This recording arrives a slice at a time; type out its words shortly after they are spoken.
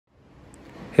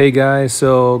Hey guys,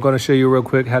 so I'm going to show you real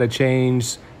quick how to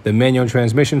change the manual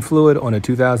transmission fluid on a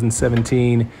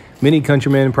 2017 Mini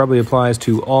Countryman. Probably applies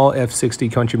to all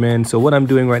F60 Countrymen. So what I'm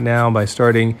doing right now by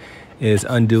starting is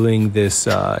undoing this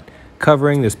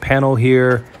covering, this panel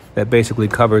here that basically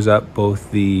covers up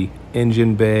both the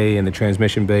engine bay and the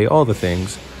transmission bay, all the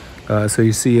things. So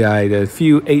you see I had a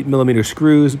few 8mm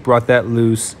screws, brought that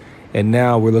loose, and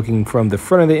now we're looking from the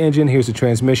front of the engine. Here's the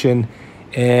transmission.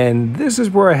 And this is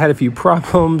where I had a few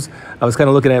problems. I was kind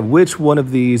of looking at which one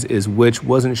of these is which,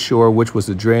 wasn't sure which was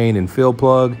the drain and fill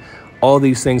plug. All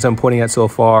these things I'm pointing at so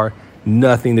far,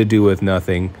 nothing to do with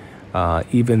nothing.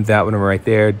 Even that one right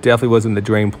there definitely wasn't the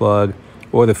drain plug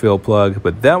or the fill plug,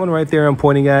 but that one right there I'm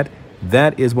pointing at,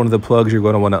 that is one of the plugs you're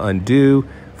going to want to undo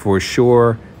for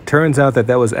sure. Turns out that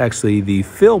that was actually the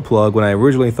fill plug when I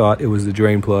originally thought it was the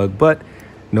drain plug, but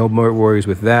no more worries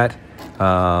with that.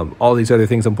 All these other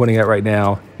things I'm pointing at right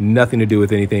now, nothing to do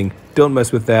with anything. Don't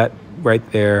mess with that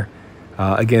right there.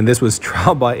 Again, this was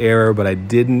trial by error, but I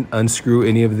didn't unscrew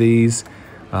any of these,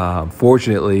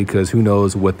 fortunately, because who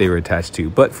knows what they were attached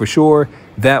to. But for sure,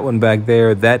 that one back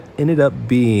there, that ended up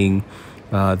being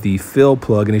the fill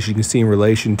plug. And as you can see in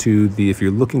relation to if you're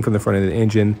looking from the front of the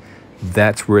engine,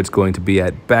 that's where it's going to be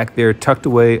at. Back there, tucked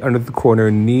away under the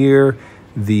corner near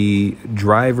the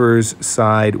driver's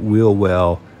side wheel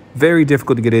well. Very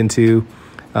difficult to get into.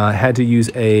 Had to use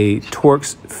a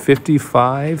Torx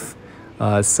 55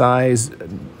 size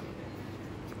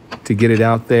to get it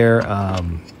out there.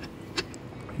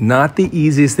 Not the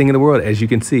easiest thing in the world, as you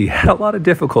can see. Had a lot of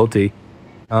difficulty.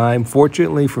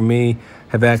 Fortunately for me,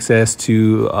 have access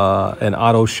to an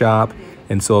auto shop,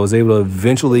 and so I was able to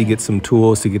eventually get some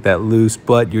tools to get that loose.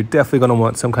 But you're definitely going to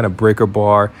want some kind of breaker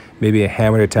bar, maybe a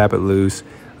hammer to tap it loose.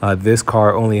 This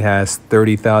car only has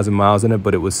 30,000 miles in it,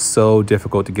 but it was so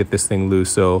difficult to get this thing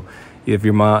loose. So if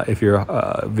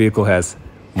your vehicle has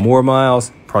more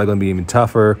miles, probably going to be even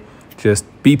tougher. Just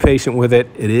be patient with it.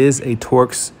 It is a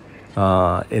Torx,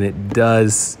 and it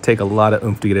does take a lot of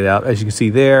oomph to get it out. As you can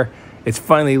see there, it's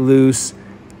finally loose.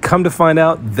 Come to find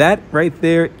out, that right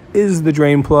there is the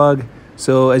drain plug.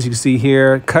 So as you can see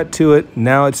here, cut to it.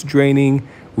 Now it's draining.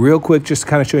 Real quick, just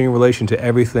kind of showing you in relation to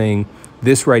everything.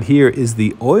 This right here is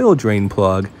the oil drain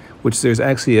plug, which there's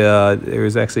actually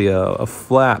a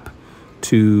flap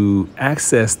to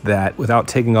access that without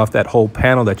taking off that whole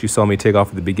panel that you saw me take off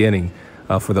at the beginning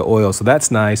for the oil. So that's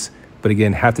nice. But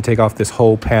again, have to take off this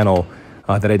whole panel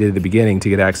that I did at the beginning to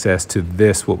get access to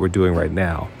this, what we're doing right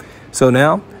now. So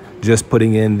now just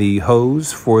putting in the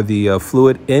hose for the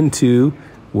fluid into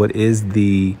what is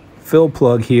the fill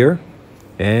plug here.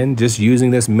 And just using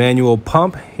this manual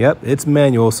pump. Yep, it's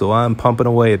manual, so I'm pumping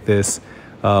away at this.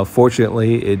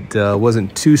 Fortunately, it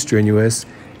wasn't too strenuous.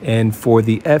 And for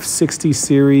the F60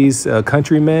 series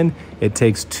Countryman, it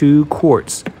takes 2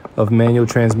 quarts of manual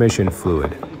transmission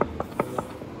fluid.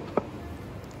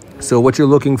 So what you're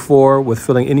looking for with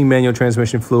filling any manual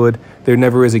transmission fluid, there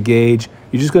never is a gauge.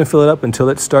 You're just going to fill it up until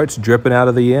it starts dripping out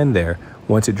of the end there.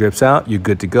 Once it drips out, you're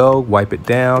good to go. Wipe it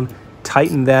down,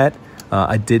 tighten that.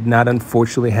 I did not,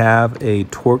 unfortunately, have a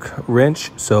torque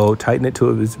wrench, so tighten it till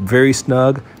it was very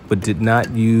snug, but did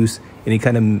not use any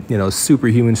kind of,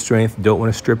 superhuman strength. Don't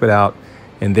want to strip it out.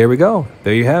 And there we go.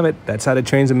 There you have it. That's how to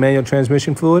change the manual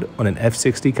transmission fluid on an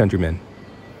F60 Countryman.